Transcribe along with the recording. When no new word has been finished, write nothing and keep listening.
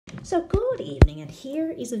So good evening, and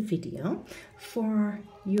here is a video for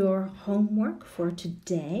your homework for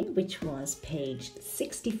today, which was page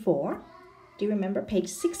 64. Do you remember page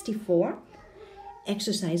 64?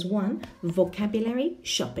 Exercise 1, vocabulary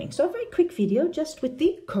shopping. So a very quick video just with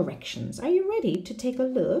the corrections. Are you ready to take a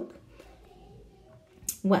look?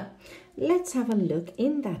 Well, let's have a look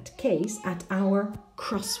in that case at our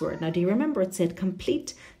crossword. Now, do you remember it said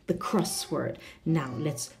complete the crossword? Now,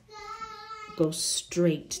 let's go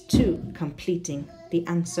straight to completing the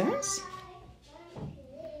answers.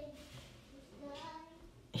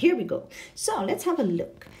 Here we go. So let's have a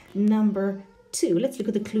look. Number 2, let's look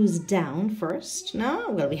at the clues down first.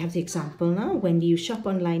 Now, well, we have the example now. When you shop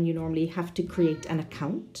online, you normally have to create an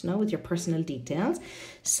account now with your personal details.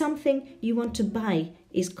 Something you want to buy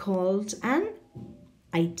is called an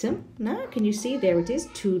item. Now, can you see? There it is,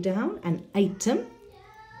 2 down, an item.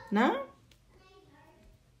 Now,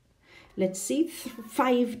 let's see,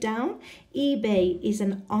 5 down. eBay is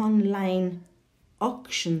an online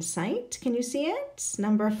auction site. Can you see it?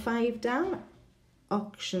 Number 5 down,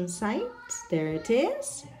 auction site. There it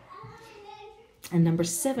is. And number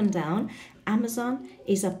 7 down, Amazon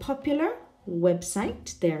is a popular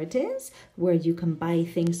website. There it is, where you can buy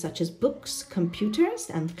things such as books, computers,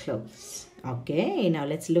 and clothes. Okay, now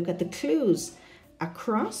let's look at the clues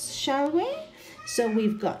across, shall we? So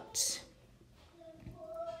we've got,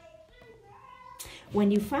 when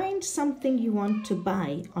you find something you want to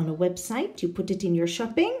buy on a website, you put it in your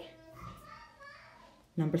shopping.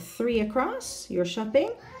 Number 3 across, your shopping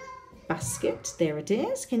basket. There it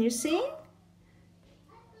is. Can you see?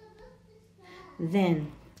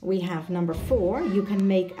 Then we have number 4. You can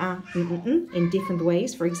make a in different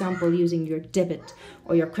ways. For example, using your debit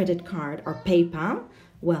or your credit card or PayPal.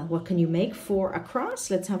 Well, what can you make? 4 across.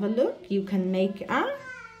 Let's have a look. You can make a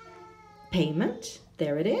payment.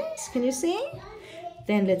 There it is. Can you see?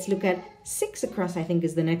 Then let's look at 6 across, I think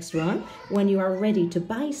is the next one. When you are ready to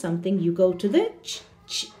buy something, you go to the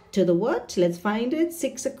to the what? Let's find it.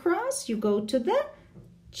 6 across, you go to the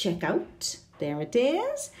checkout. There it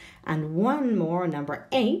is. And one more, number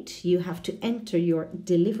 8, you have to enter your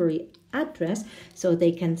delivery address so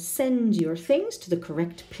they can send your things to the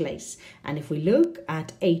correct place. And if we look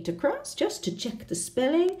at 8 across, just to check the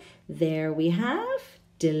spelling, there we have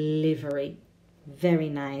delivery. Very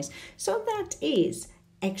nice. So that is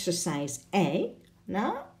exercise A.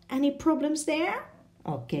 Now, any problems there?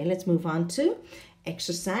 Okay, let's move on to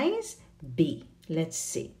exercise B. Let's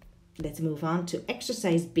see. Let's move on to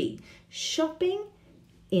exercise B. Shopping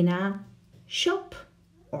in a shop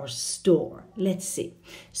or store. Let's see.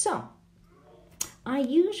 So, I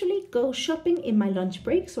usually go shopping in my lunch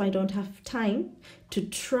break, so I don't have time to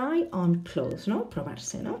try on clothes, no?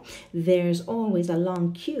 Probarse, no? There's always a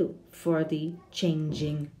long queue for the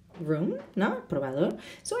changing room, no? Probador.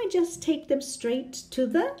 So I just take them straight to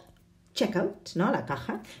the checkout, no? La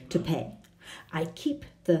caja, to pay. I keep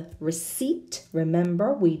the receipt.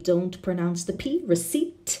 Remember, we don't pronounce the P,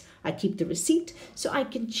 receipt. I keep the receipt so I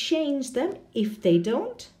can change them if they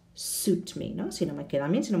don't suit me, no? Si no me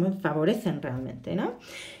quedan bien, si no me favorecen realmente, no?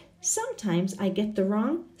 Sometimes I get the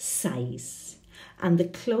wrong size and the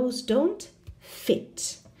clothes don't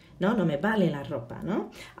fit. No me vale la ropa,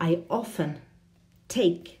 no? I often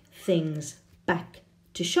take things back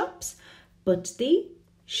to shops, but the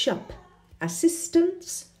shop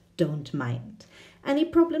assistants don't mind. Any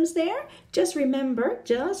problems there? Just remember,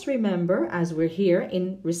 as we're here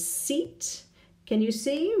in receipt, can you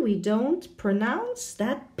see? We don't pronounce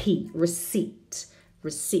that P, receipt,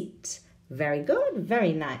 receipt. Very good,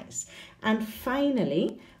 very nice. And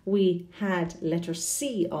finally, we had letter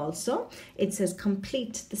C also. It says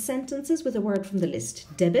complete the sentences with a word from the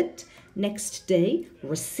list. Debit, next day,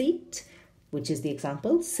 receipt, which is the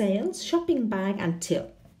example, sales, shopping bag, and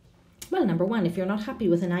till. Well, number 1, if you're not happy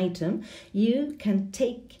with an item, you can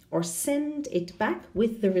take or send it back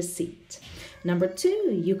with the receipt. Number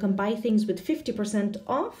 2, you can buy things with 50%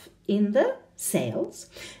 off in the sales.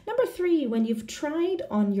 Number 3, when you've tried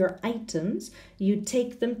on your items, you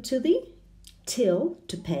take them to the till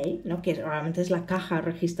to pay, no? Que realmente es la caja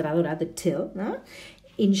registradora, the till, no?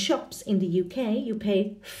 In shops in the UK, you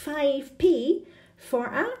pay 5p for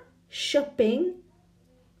a shopping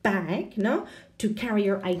bag, no? To carry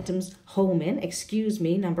your items home in. Excuse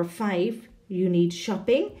me, number 5, you need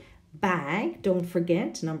shopping bag. Don't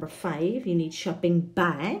forget, number 5, you need shopping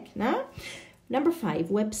bag, no? Number 5,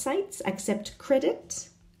 websites accept credit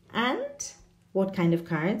and what kind of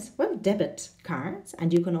cards? Well, debit cards,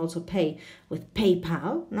 and you can also pay with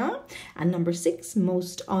PayPal, no? And number 6,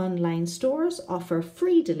 most online stores offer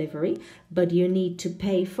free delivery, but you need to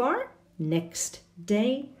pay for next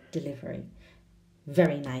day delivery.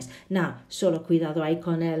 Very nice. Now, solo cuidado ahí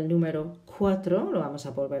con el número 4, lo vamos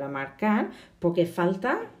a volver a marcar, porque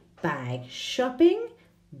falta bag. Shopping,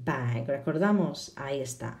 bag. Recordamos, ahí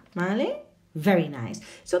está, ¿vale? Very nice.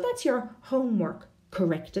 So that's your homework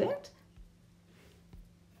corrected.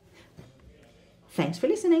 Thanks for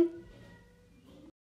listening.